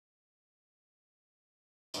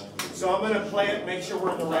So I'm gonna play it, make sure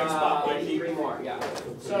we're in the right spot. Like 3 more, yeah.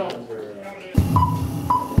 So,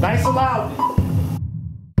 nice and loud.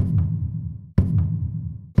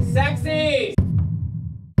 Sexy!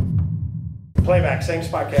 Playback, same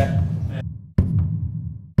spot, Cat.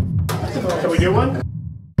 Can we do one?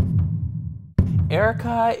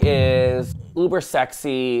 Erika is uber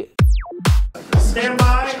sexy. Stand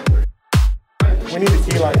by. We need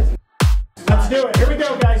the key light. Let's do it. Here we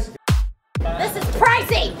go, guys. This is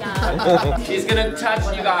pricey! She's gonna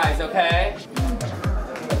touch you guys, okay?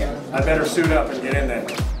 I better suit up and get in there.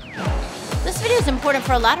 This video is important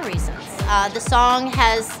for a lot of reasons. The song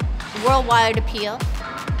has worldwide appeal.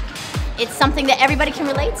 It's something that everybody can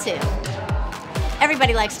relate to.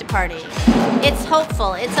 Everybody likes to party. It's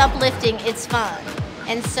hopeful, it's uplifting, it's fun.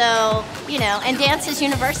 And so, you know, and dance is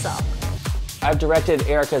universal. I've directed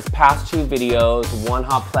Erika's past 2 videos, One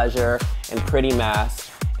Hot Pleasure and Pretty Mess.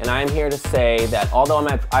 And I am here to say that although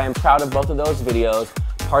I am proud of both of those videos,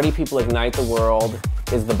 Party People Ignite the World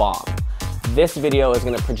is the bomb. This video is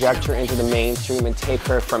going to project her into the mainstream and take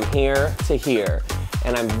her from here to here.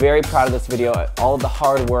 And I'm very proud of this video, all of the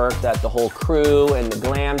hard work that the whole crew and the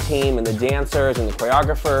glam team and the dancers and the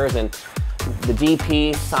choreographers and the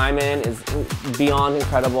DP, Simon, is beyond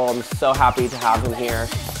incredible. I'm so happy to have him here.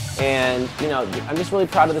 And, you know, I'm just really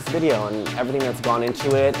proud of this video and everything that's gone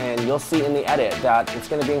into it, and you'll see in the edit that it's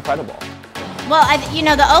going to be incredible. Well, you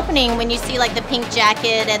know, the opening, when you see like the pink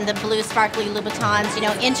jacket and the blue sparkly Louboutins, you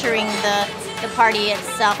know, entering the party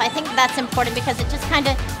itself, I think that's important because it just kind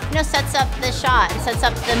of, you know, sets up the shot and sets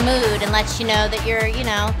up the mood and lets you know that you're, you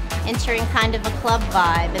know, entering kind of a club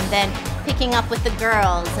vibe, and then picking up with the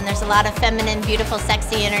girls, and there's a lot of feminine, beautiful,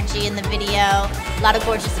 sexy energy in the video, a lot of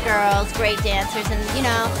gorgeous girls, great dancers, and you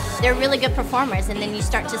know, they're really good performers, and then you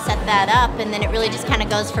start to set that up, and then it really just kind of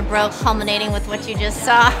goes for broke, culminating with what you just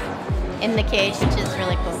saw in the cage, which is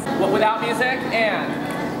really cool. Well, without music, and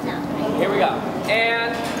here we go.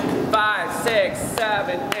 And 5, 6,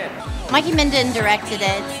 7, and. Mikey Minden directed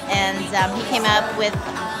it, and he came up with,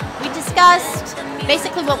 we discussed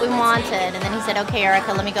basically what we wanted, and then he said, okay,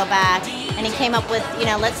 Erika, let me go back. And he came up with, you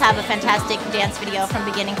know, let's have a fantastic dance video from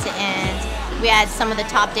beginning to end. We had some of the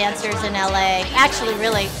top dancers in LA, actually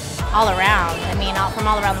really all around, I mean, from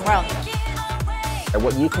all around the world.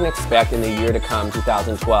 What you can expect in the year to come,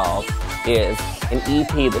 2012, is an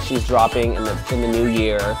EP that she's dropping in the new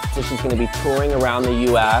year. So she's going to be touring around the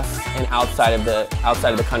U.S. and outside of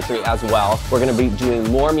the country as well. We're going to be doing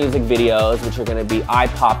more music videos, which are going to be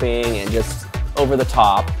eye-popping and just over the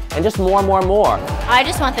top, and just more. I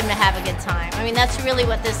just want them to have a good time. I mean, that's really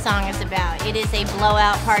what this song is about. It is a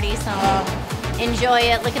blowout party song. Enjoy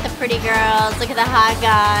it. Look at the pretty girls. Look at the hot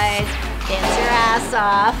guys. Dance your ass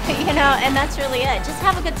off, you know, and that's really it. Just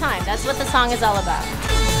have a good time. That's what the song is all about.